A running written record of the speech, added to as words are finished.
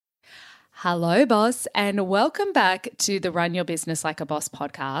Hello, boss, and welcome back to the Run Your Business Like a Boss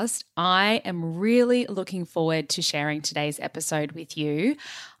podcast. I am really looking forward to sharing today's episode with you.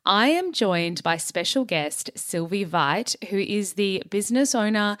 I am joined by special guest Sylvie Veit, who is the business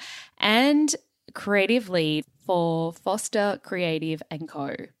owner and creative lead for Foster Creative &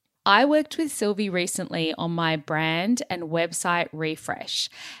 Co. I worked with Sylvie recently on my brand and website refresh.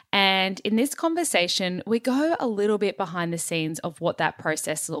 And in this conversation, we go a little bit behind the scenes of what that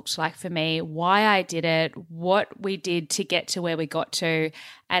process looked like for me, why I did it, what we did to get to where we got to,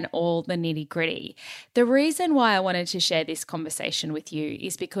 and all the nitty gritty. The reason why I wanted to share this conversation with you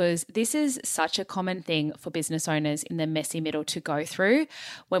is because this is such a common thing for business owners in the messy middle to go through.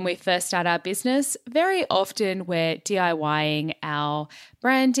 When we first start our business, very often we're DIYing our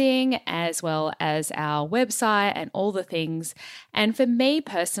branding as well as our website and all the things. And for me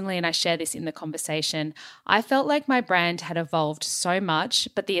personally, and I share this in the conversation, I felt like my brand had evolved so much,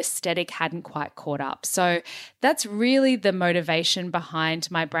 but the aesthetic hadn't quite caught up. So that's really the motivation behind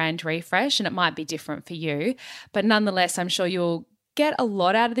my brand refresh, and it might be different for you. But nonetheless, I'm sure you'll get a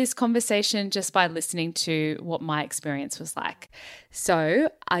lot out of this conversation just by listening to what my experience was like. So,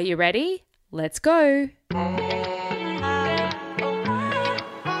 are you ready? Let's go.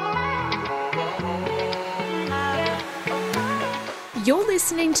 You're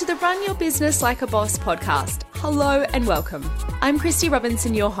listening to the Run Your Business Like a Boss podcast. Hello and welcome. I'm Christy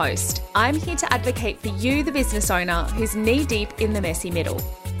Robinson, your host. I'm here to advocate for you, the business owner who's knee-deep in the messy middle.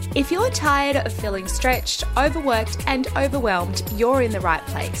 If you're tired of feeling stretched, overworked, and overwhelmed, you're in the right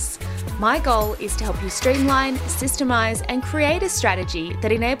place. My goal is to help you streamline, systemize, and create a strategy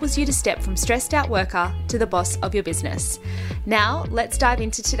that enables you to step from stressed out worker to the boss of your business. Now, let's dive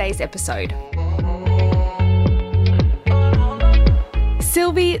into today's episode.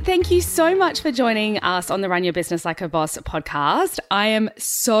 Sylvie, thank you so much for joining us on the Run Your Business Like a Boss podcast. I am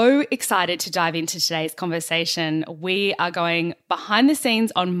so excited to dive into today's conversation. We are going behind the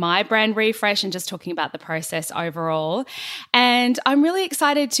scenes on my brand refresh and just talking about the process overall. And I'm really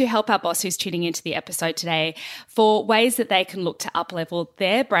excited to help our boss who's tuning into the episode today for ways that they can look to up-level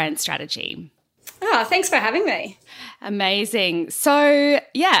their brand strategy. Oh, thanks for having me. Amazing. So,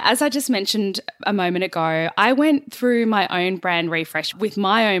 yeah, as I just mentioned a moment ago, I went through my own brand refresh with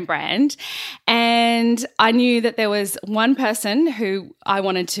my own brand, and I knew that there was one person who I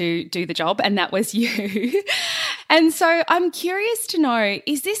wanted to do the job, and that was you. And so I'm curious to know,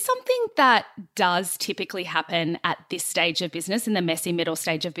 is this something that does typically happen at this stage of business, in the messy middle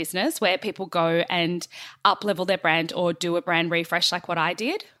stage of business, where people go and up-level their brand or do a brand refresh like what I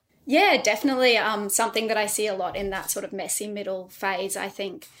did? Yeah, definitely something that I see a lot in that sort of messy middle phase. I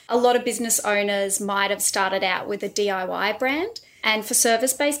think a lot of business owners might have started out with a DIY brand. And for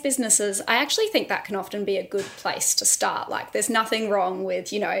service-based businesses, I actually think that can often be a good place to start. Like there's nothing wrong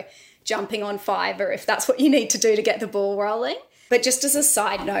with, jumping on Fiverr if that's what you need to do to get the ball rolling. But just as a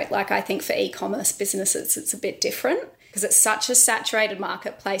side note, like I think for e-commerce businesses, it's a bit different because it's such a saturated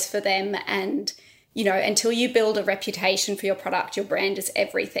marketplace for them, and until you build a reputation for your product, your brand is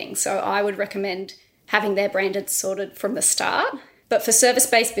everything. So I would recommend having their branded sorted from the start. But for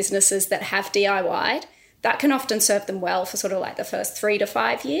service-based businesses that have DIY'd, that can often serve them well for sort of like the first 3 to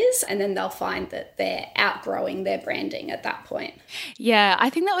 5 years, and then they'll find that they're outgrowing their branding at that point. Yeah, I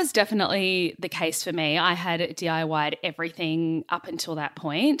think that was definitely the case for me. I had DIY'd everything up until that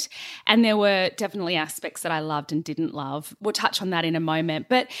point, and there were definitely aspects that I loved and didn't love. We'll touch on that in a moment.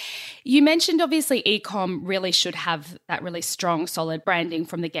 But you mentioned obviously e-com really should have that really strong, solid branding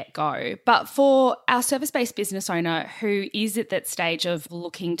from the get-go. But for our service-based business owner who is at that stage of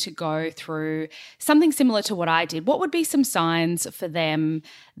looking to go through something similar to what I did, what would be some signs for them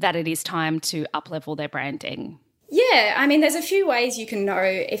that it is time to up-level their branding? Yeah, I mean, there's a few ways you can know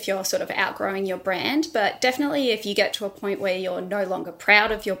if you're sort of outgrowing your brand, but definitely if you get to a point where you're no longer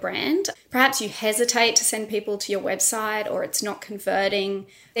proud of your brand, perhaps you hesitate to send people to your website or it's not converting,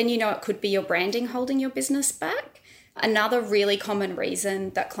 then it could be your branding holding your business back. Another really common reason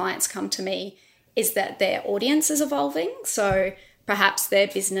that clients come to me is that their audience is evolving. So perhaps their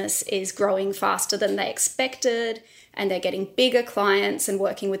business is growing faster than they expected and they're getting bigger clients and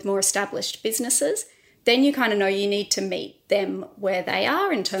working with more established businesses. Then you kind of know you need to meet them where they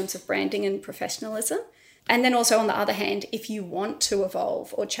are in terms of branding and professionalism. And then also on the other hand, if you want to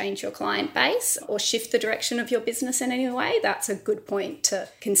evolve or change your client base or shift the direction of your business in any way, that's a good point to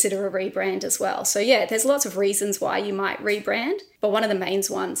consider a rebrand as well. So yeah, there's lots of reasons why you might rebrand, but one of the main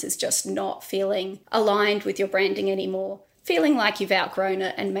ones is just not feeling aligned with your branding anymore, feeling like you've outgrown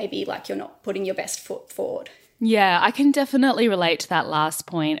it and maybe like you're not putting your best foot forward. Yeah, I can definitely relate to that last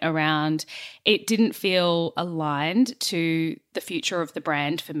point around it didn't feel aligned to the future of the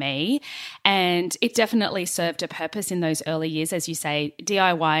brand for me. And it definitely served a purpose in those early years, as you say,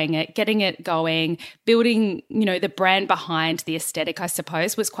 DIYing it, getting it going, building, the brand behind the aesthetic, I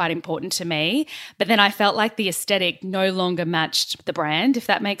suppose, was quite important to me. But then I felt like the aesthetic no longer matched the brand, if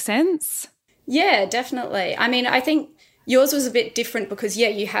that makes sense. Yeah, definitely. I mean, I think yours was a bit different because,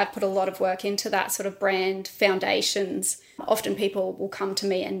 you had put a lot of work into that sort of brand foundations. Often people will come to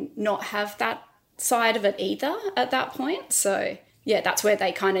me and not have that side of it either at that point. So, that's where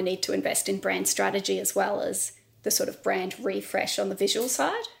they kind of need to invest in brand strategy as well as the sort of brand refresh on the visual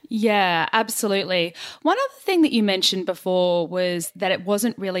side. Yeah, absolutely. One other thing that you mentioned before was that it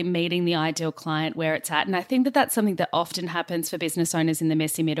wasn't really meeting the ideal client where it's at. And I think that that's something that often happens for business owners in the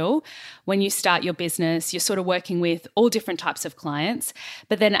messy middle. When you start your business, you're sort of working with all different types of clients.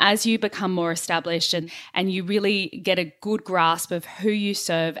 But then as you become more established and you really get a good grasp of who you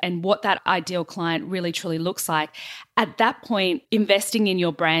serve and what that ideal client really truly looks like, at that point, investing in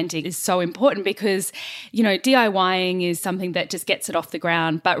your branding is so important because, DIYing is something that just gets it off the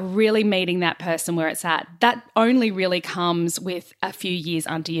ground, but really meeting that person where it's at, that only really comes with a few years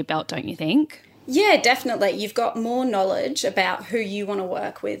under your belt, don't you think? Yeah, definitely. You've got more knowledge about who you want to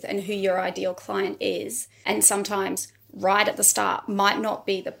work with and who your ideal client is. And sometimes right at the start might not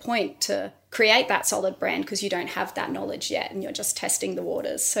be the point to create that solid brand because you don't have that knowledge yet and you're just testing the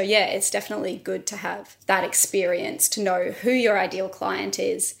waters. So it's definitely good to have that experience to know who your ideal client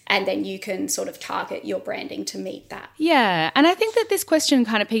is, and then you can sort of target your branding to meet that. Yeah, and I think that this question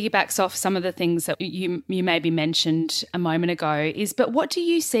kind of piggybacks off some of the things that you maybe mentioned a moment ago but what do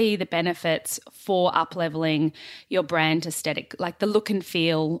you see the benefits for up-leveling your brand aesthetic, like the look and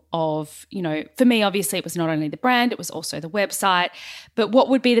feel of, for me, obviously it was not only the brand, it was also the website, but what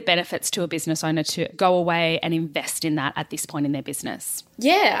would be the benefits to a business owner to go away and invest in that at this point in their business?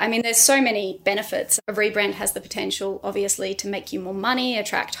 Yeah, I mean, there's so many benefits. A rebrand has the potential, obviously, to make you more money,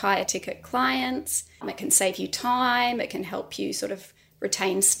 attract higher ticket clients. It can save you time. It can help you sort of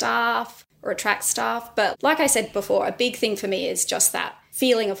retain staff or attract staff. But like I said before, a big thing for me is just that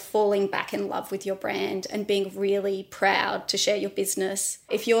feeling of falling back in love with your brand and being really proud to share your business.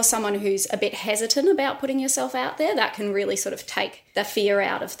 If you're someone who's a bit hesitant about putting yourself out there, that can really sort of take the fear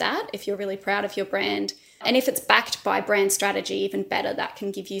out of that if you're really proud of your brand. And if it's backed by brand strategy, even better, that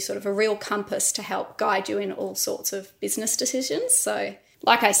can give you sort of a real compass to help guide you in all sorts of business decisions. So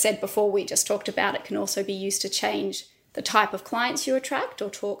like I said before, we just talked about, it can also be used to change the type of clients you attract or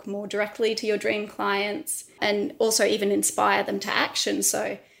talk more directly to your dream clients, and also even inspire them to action.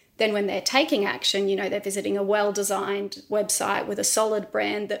 So then when they're taking action, they're visiting a well-designed website with a solid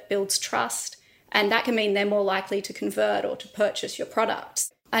brand that builds trust, and that can mean they're more likely to convert or to purchase your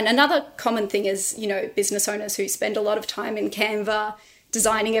products. And another common thing is, business owners who spend a lot of time in Canva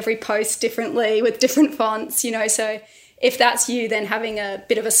designing every post differently with different fonts, so if that's you, then having a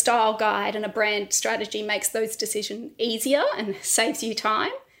bit of a style guide and a brand strategy makes those decisions easier and saves you time.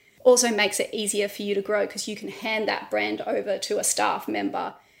 Also makes it easier for you to grow because you can hand that brand over to a staff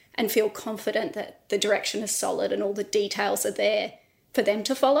member and feel confident that the direction is solid and all the details are there for them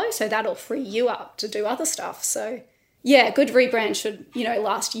to follow. So that'll free you up to do other stuff. So a good rebrand should,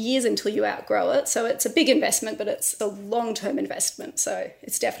 last years until you outgrow it. So it's a big investment, but it's a long-term investment. So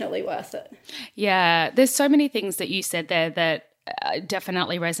it's definitely worth it. Yeah, there's so many things that you said there that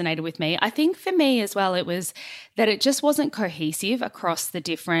definitely resonated with me. I think for me as well, it was that it just wasn't cohesive across the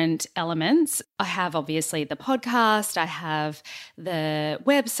different elements. I have obviously the podcast, I have the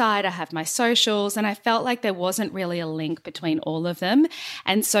website, I have my socials, and I felt like there wasn't really a link between all of them.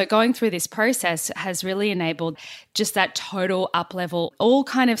 And so going through this process has really enabled just that total up level, all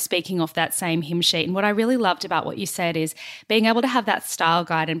kind of speaking off that same hymn sheet. And what I really loved about what you said is being able to have that style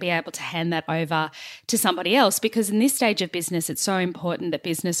guide and be able to hand that over to somebody else, because in this stage of business, it's so important that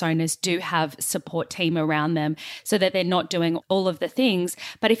business owners do have support team around them so that they're not doing all of the things.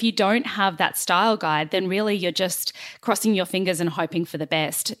 But if you don't have that style guide, then really you're just crossing your fingers and hoping for the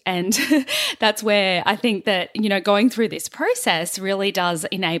best. And that's where I think that, going through this process really does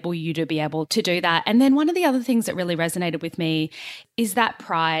enable you to be able to do that. And then one of the other things that really resonated with me is that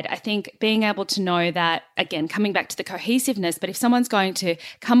pride. I think being able to know that, again, coming back to the cohesiveness, but if someone's going to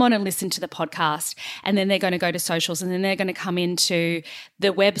come on and listen to the podcast and then they're going to go to socials and then they're going to come into the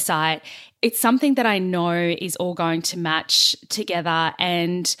website, it's something that I know is all going to match together,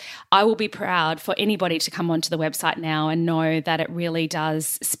 and I will be proud for anybody to come onto the website now and know that it really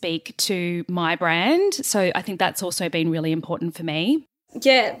does speak to my brand. So I think that's also been really important for me.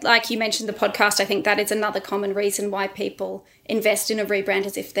 Yeah, like you mentioned the podcast, I think that is another common reason why people invest in a rebrand,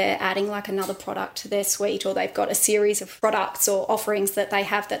 is if they're adding like another product to their suite, or they've got a series of products or offerings that they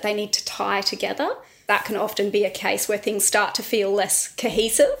have that they need to tie together. That can often be a case where things start to feel less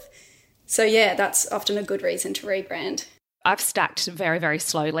cohesive. So yeah, that's often a good reason to rebrand. I've stacked very, very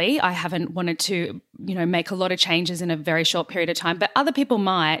slowly. I haven't wanted to, make a lot of changes in a very short period of time, but other people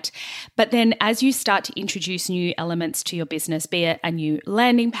might. But then as you start to introduce new elements to your business, be it a new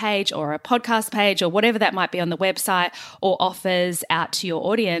landing page or a podcast page or whatever that might be on the website, or offers out to your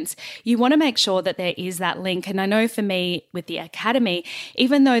audience, you want to make sure that there is that link. And I know for me with the Academy,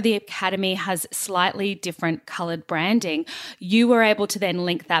 even though the Academy has slightly different coloured branding, you were able to then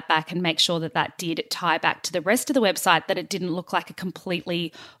link that back and make sure that that did tie back to the rest of the website, that it didn't look like a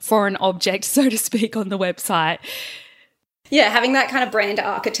completely foreign object, so to speak, on the website. Yeah, having that kind of brand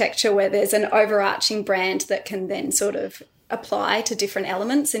architecture where there's an overarching brand that can then sort of apply to different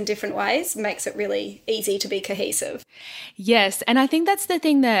elements in different ways makes it really easy to be cohesive. Yes, and I think that's the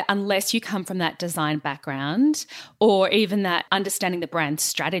thing, that unless you come from that design background or even that understanding the brand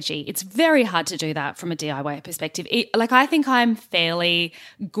strategy, it's very hard to do that from a DIY perspective. I think I'm fairly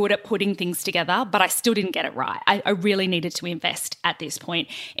good at putting things together, but I still didn't get it right. I really needed to invest at this point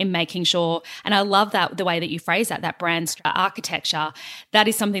in making sure, and I love that the way that you phrase that brand architecture, that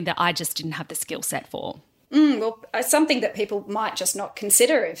is something that I just didn't have the skill set for. Well, something that people might just not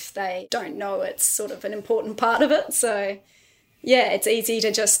consider if they don't know it's sort of an important part of it. So, yeah, it's easy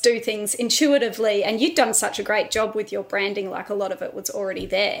to just do things intuitively. And you'd done such a great job with your branding, like a lot of it was already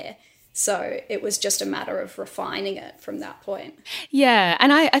there. So it was just a matter of refining it from that point. Yeah,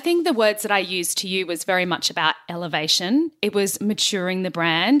 and I think the words that I used to you was very much about elevation. It was maturing the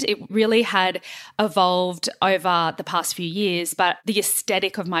brand. It really had evolved over the past few years, but the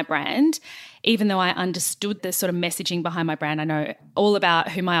aesthetic of my brand, even though I understood the sort of messaging behind my brand, I know all about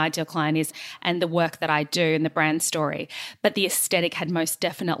who my ideal client is and the work that I do and the brand story, but the aesthetic had most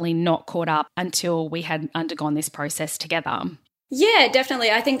definitely not caught up until we had undergone this process together. Yeah,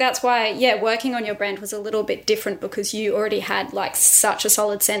 definitely. I think that's why, working on your brand was a little bit different, because you already had like such a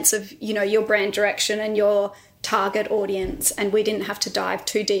solid sense of, your brand direction and your target audience, and we didn't have to dive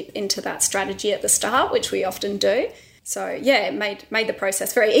too deep into that strategy at the start, which we often do. So yeah, it made the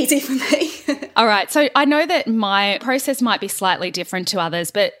process very easy for me. All right. So I know that my process might be slightly different to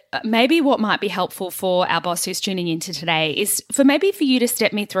others, but maybe what might be helpful for our boss who's tuning into today is for you to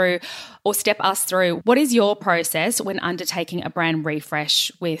step us through what is your process when undertaking a brand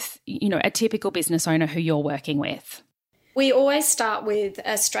refresh with, a typical business owner who you're working with. We always start with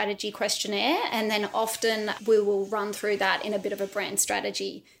a strategy questionnaire, and then often we will run through that in a bit of a brand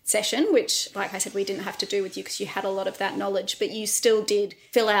strategy session, which, like I said, we didn't have to do with you because you had a lot of that knowledge, but you still did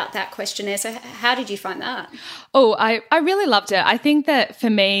fill out that questionnaire. So how did you find that? Oh, I really loved it. I think that for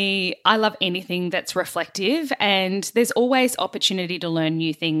me, I love anything that's reflective, and there's always opportunity to learn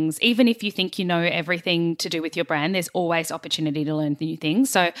new things. Even if you think you know everything to do with your brand, there's always opportunity to learn new things.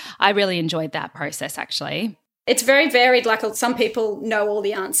 So I really enjoyed that process, actually. It's very varied. Like some people know all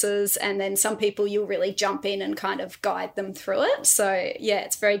the answers, and then some people you'll really jump in and kind of guide them through it. So yeah,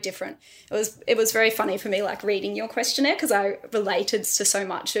 it's very different. It was very funny for me, like reading your questionnaire, because I related to so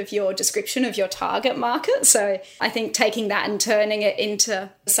much of your description of your target market. So I think taking that and turning it into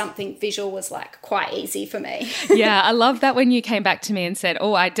something visual was like quite easy for me. Yeah, I love that when you came back to me and said,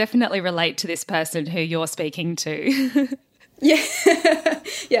 "Oh, I definitely relate to this person who you're speaking to." Yeah.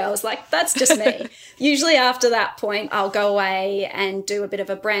 Yeah, I was like, that's just me. Usually after that point, I'll go away and do a bit of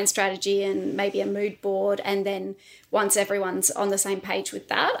a brand strategy and maybe a mood board. And then once everyone's on the same page with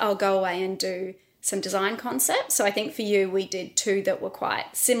that, I'll go away and do some design concepts. So I think for you, we did two that were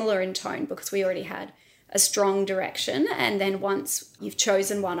quite similar in tone because we already had a strong direction. And then once you've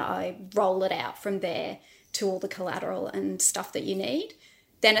chosen one, I roll it out from there to all the collateral and stuff that you need.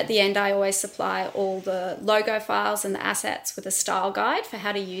 Then at the end, I always supply all the logo files and the assets with a style guide for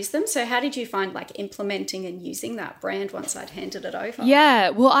how to use them. So how did you find like implementing and using that brand once I'd handed it over? Yeah,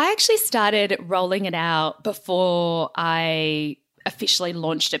 well, I actually started rolling it out before I officially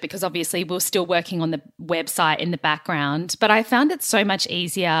launched it, because obviously we're still working on the website in the background, but I found it so much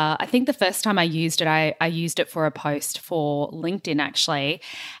easier. I think the first time I used it, I used it for a post for LinkedIn actually,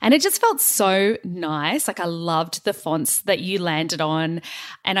 and it just felt so nice. Like I loved the fonts that you landed on,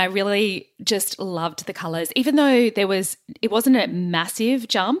 and I really just loved the colors, even though it wasn't a massive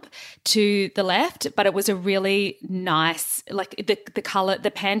jump to the left, but it was a really nice, like the color, the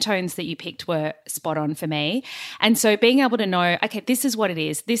Pantones that you picked were spot on for me. And so being able to know, okay, this is what it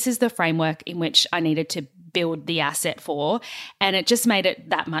is. This is the framework in which I needed to build the asset for. And it just made it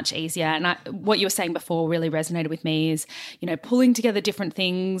that much easier. And what you were saying before really resonated with me is, pulling together different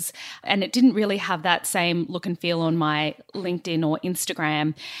things. And it didn't really have that same look and feel on my LinkedIn or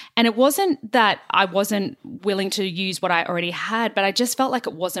Instagram. And it wasn't that I wasn't willing to use what I already had, but I just felt like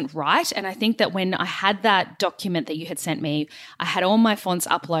it wasn't right. And I think that when I had that document that you had sent me, I had all my fonts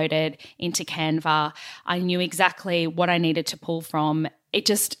uploaded into Canva. I knew exactly what I needed to pull from. It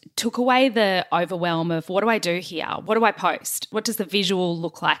just took away the overwhelm of, what do I do here? What do I post? What does the visual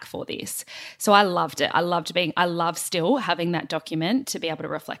look like for this? So I loved it. I love still having that document to be able to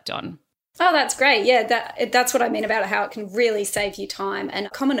reflect on. Oh, that's great. Yeah, that's what I mean about how it can really save you time. And a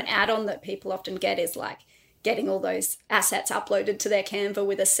common add-on that people often get is like getting all those assets uploaded to their Canva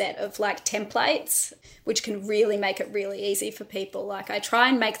with a set of like templates, which can really make it really easy for people. Like I try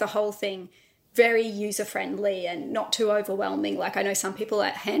and make the whole thing very user-friendly and not too overwhelming. Like I know some people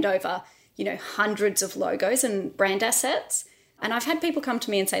that hand over, hundreds of logos and brand assets. And I've had people come to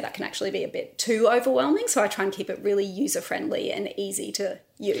me and say that can actually be a bit too overwhelming. So I try and keep it really user-friendly and easy to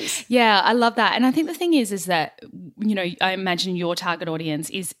use. Yeah, I love that. And I think the thing is that, I imagine your target audience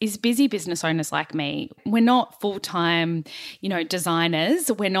is busy business owners like me. We're not full-time,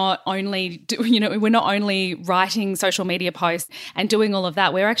 designers. We're not only, we're not only writing social media posts and doing all of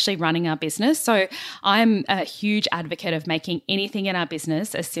that. We're actually running our business. So I'm a huge advocate of making anything in our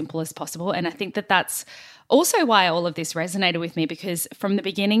business as simple as possible. And I think that that's also why all of this resonated with me, because from the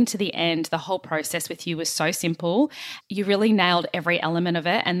beginning to the end, the whole process with you was so simple. You really nailed every element of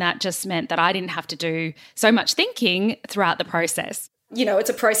it. And that just meant that I didn't have to do so much thinking throughout the process. It's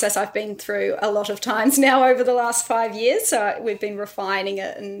a process I've been through a lot of times now over the last 5 years. So we've been refining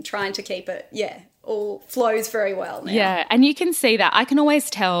it and trying to keep it, all flows very well now. Yeah, and you can see that. I can always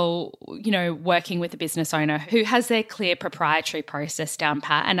tell, working with a business owner who has their clear proprietary process down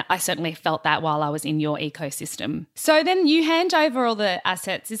pat, and I certainly felt that while I was in your ecosystem. So then you hand over all the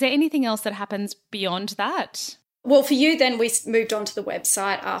assets. Is there anything else that happens beyond that? Well, for you, then we moved on to the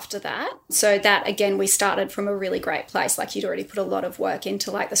website after that. So that, again, we started from a really great place. Like you'd already put a lot of work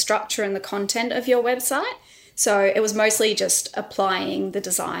into like the structure and the content of your website. So it was mostly just applying the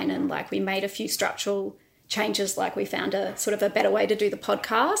design, and like we made a few structural changes. Like we found a sort of a better way to do the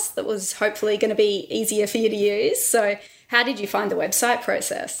podcast that was hopefully going to be easier for you to use. So how did you find the website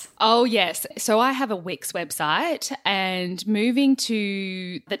process? Oh, yes. So I have a Wix website, and moving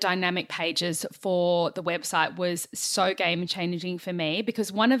to the dynamic pages for the website was so game-changing for me,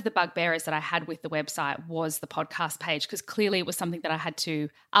 because one of the bugbearers that I had with the website was the podcast page, because clearly it was something that I had to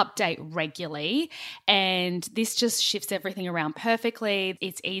update regularly, and this just shifts everything around perfectly.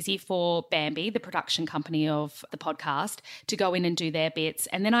 It's easy for Bambi, the production company of the podcast, to go in and do their bits,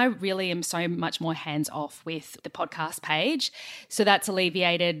 and then I really am so much more hands-off with the podcast page. So that's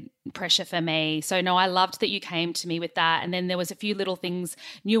alleviated pressure for me. So no, I loved that you came to me with that. And then there was a few little things,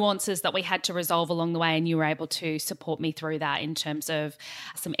 nuances that we had to resolve along the way, and you were able to support me through that in terms of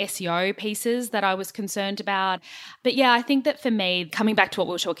some SEO pieces that I was concerned about. But yeah, I think that for me, coming back to what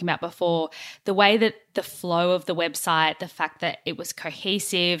we were talking about before, the way that the flow of the website, the fact that it was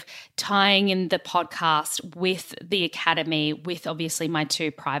cohesive, tying in the podcast with the academy, with obviously my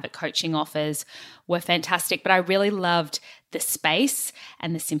 2 private coaching offers, were fantastic. But I really loved the space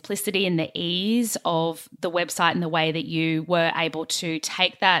and the simplicity and the ease of the website, and the way that you were able to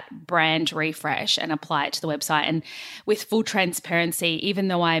take that brand refresh and apply it to the website. And with full transparency, even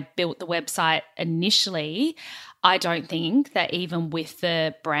though I built the website initially, I don't think that even with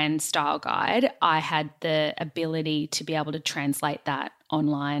the brand style guide, I had the ability to be able to translate that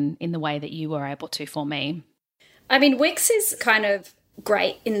online in the way that you were able to for me. I mean, Wix is kind of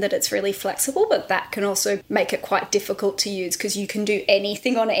great in that it's really flexible, but that can also make it quite difficult to use because you can do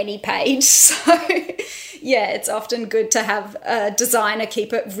anything on any page. So yeah, it's often good to have a designer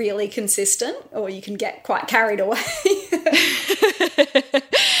keep it really consistent, or you can get quite carried away.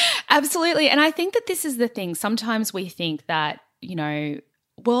 Absolutely. And I think that this is the thing. Sometimes we think that,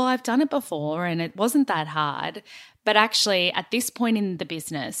 well, I've done it before and it wasn't that hard. But actually, at this point in the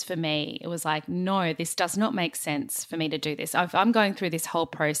business, for me, it was like, no, this does not make sense for me to do this. If I'm going through this whole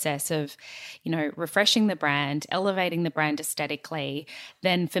process of, refreshing the brand, elevating the brand aesthetically,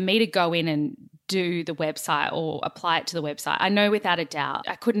 then for me to go in and do the website or apply it to the website, I know without a doubt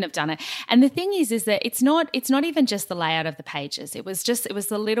I couldn't have done it. And the thing is that it's not even just the layout of the pages. It was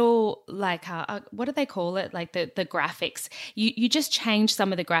the little, like, what do they call it? Like the graphics. You just change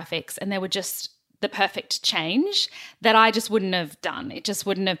some of the graphics, and they were just the perfect change that I just wouldn't have done. It just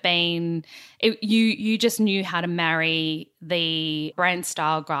wouldn't have been, you just knew how to marry the brand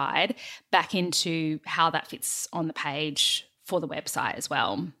style guide back into how that fits on the page for the website as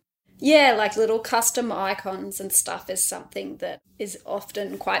well. Yeah, like little custom icons and stuff is something that is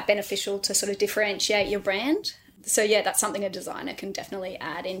often quite beneficial to sort of differentiate your brand. So yeah, that's something a designer can definitely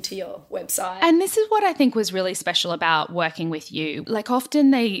add into your website. And this is what I think was really special about working with you. Like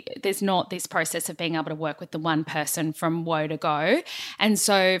often there's not this process of being able to work with the one person from woe to go. And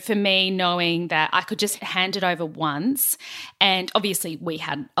so for me, knowing that I could just hand it over once, and obviously we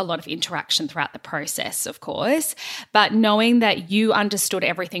had a lot of interaction throughout the process, of course, but knowing that you understood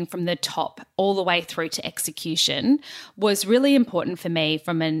everything from the top all the way through to execution was really important for me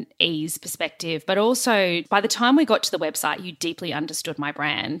from an ease perspective. But also by the time we got to the website, you deeply understood my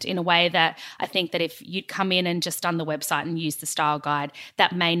brand in a way that I think that if you'd come in and just done the website and used the style guide,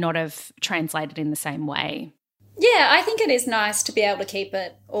 that may not have translated in the same way. Yeah, I think it is nice to be able to keep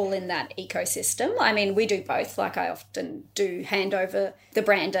it all in that ecosystem. I mean, we do both. Like I often do hand over the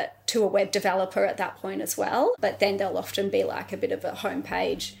brand to a web developer at that point as well. But then there'll often be like a bit of a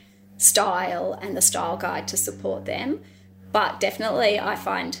homepage style and the style guide to support them. But definitely I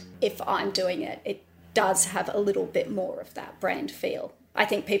find if I'm doing it, it does have a little bit more of that brand feel. I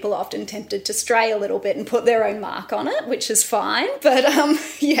think people are often tempted to stray a little bit and put their own mark on it, which is fine. But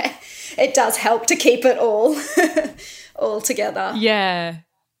yeah, it does help to keep it all together. Yeah.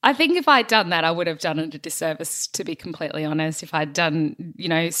 I think if I'd done that, I would have done it a disservice, to be completely honest. If I'd done,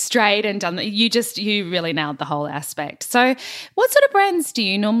 straight and done that, you really nailed the whole aspect. So what sort of brands do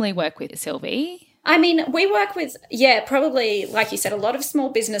you normally work with, Sylvie? I mean, we work with, probably, like you said, a lot of small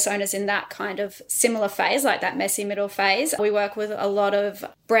business owners in that kind of similar phase, like that messy middle phase. We work with a lot of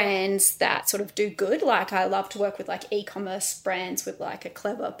brands that sort of do good. Like I love to work with like e-commerce brands with like a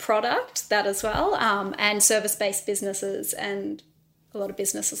clever product, that as well, and service-based businesses and a lot of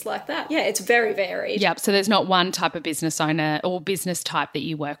businesses like that. Yeah, it's very varied. Yep. So there's not one type of business owner or business type that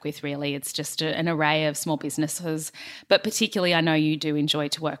you work with, really. It's just an array of small businesses. But particularly, I know you do enjoy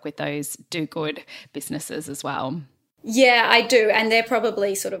to work with those do-good businesses as well. Yeah, I do. And they're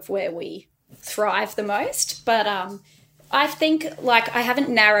probably sort of where we thrive the most. But I think like I haven't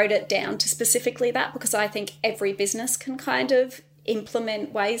narrowed it down to specifically that because I think every business can kind of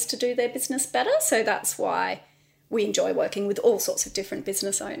implement ways to do their business better. So that's why we enjoy working with all sorts of different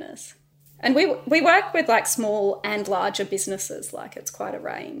business owners. And we work with like small and larger businesses, like it's quite a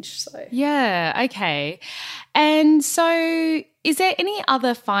range. So yeah, okay. And so is there any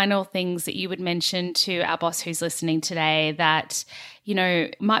other final things that you would mention to our boss who's listening today that,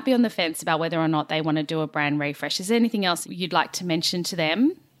 might be on the fence about whether or not they want to do a brand refresh? Is there anything else you'd like to mention to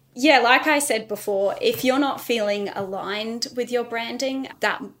them? Yeah, like I said before, if you're not feeling aligned with your branding,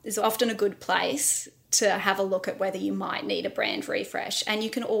 that is often a good place to have a look at whether you might need a brand refresh. And you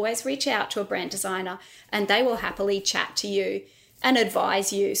can always reach out to a brand designer and they will happily chat to you and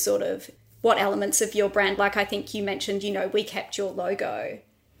advise you sort of what elements of your brand, like I think you mentioned, we kept your logo,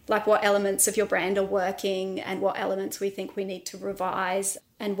 like what elements of your brand are working and what elements we think we need to revise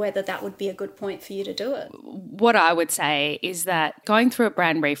and whether that would be a good point for you to do it. What I would say is that going through a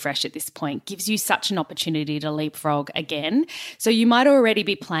brand refresh at this point gives you such an opportunity to leapfrog again. So you might already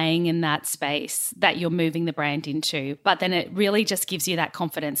be playing in that space that you're moving the brand into, but then it really just gives you that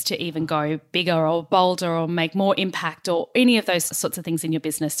confidence to even go bigger or bolder or make more impact or any of those sorts of things in your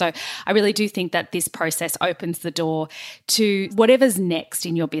business. So I really do think that this process opens the door to whatever's next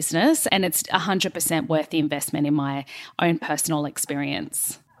in your business, and it's 100% worth the investment in my own personal experience.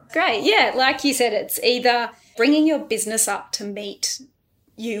 Great. Yeah, like you said, it's either bringing your business up to meet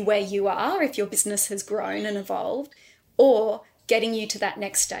you where you are if your business has grown and evolved, or getting you to that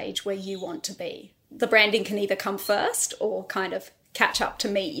next stage where you want to be. The branding can either come first or kind of catch up to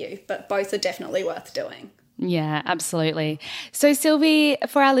meet you, but both are definitely worth doing. Yeah, absolutely. So Sylvie,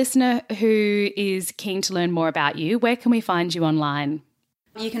 for our listener who is keen to learn more about you, where can we find you online?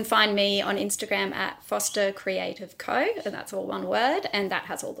 You can find me on Instagram at Foster Creative Co, and that's all one word, and that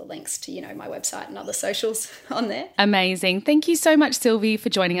has all the links to, my website and other socials on there. Amazing. Thank you so much, Sylvie, for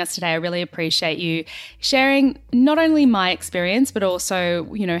joining us today. I really appreciate you sharing not only my experience, but also,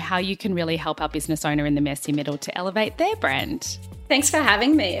 how you can really help our business owner in the messy middle to elevate their brand. Thanks for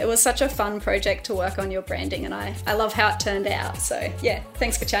having me. It was such a fun project to work on your branding, and I love how it turned out. So, yeah,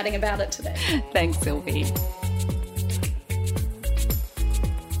 thanks for chatting about it today. Thanks, Sylvie.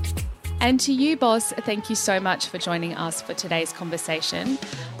 And to you, boss, thank you so much for joining us for today's conversation.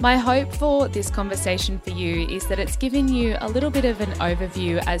 My hope for this conversation for you is that it's given you a little bit of an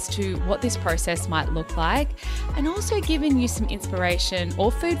overview as to what this process might look like, and also given you some inspiration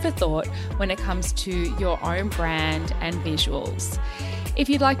or food for thought when it comes to your own brand and visuals. If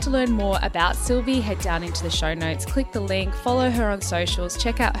you'd like to learn more about Sylvie, head down into the show notes, click the link, follow her on socials,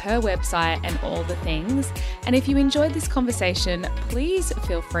 check out her website and all the things. And if you enjoyed this conversation, please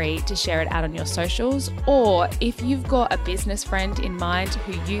feel free to share it out on your socials, or if you've got a business friend in mind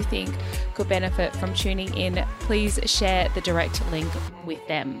who you think could benefit from tuning in, please share the direct link with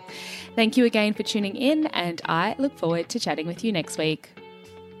them. Thank you again for tuning in, and I look forward to chatting with you next week.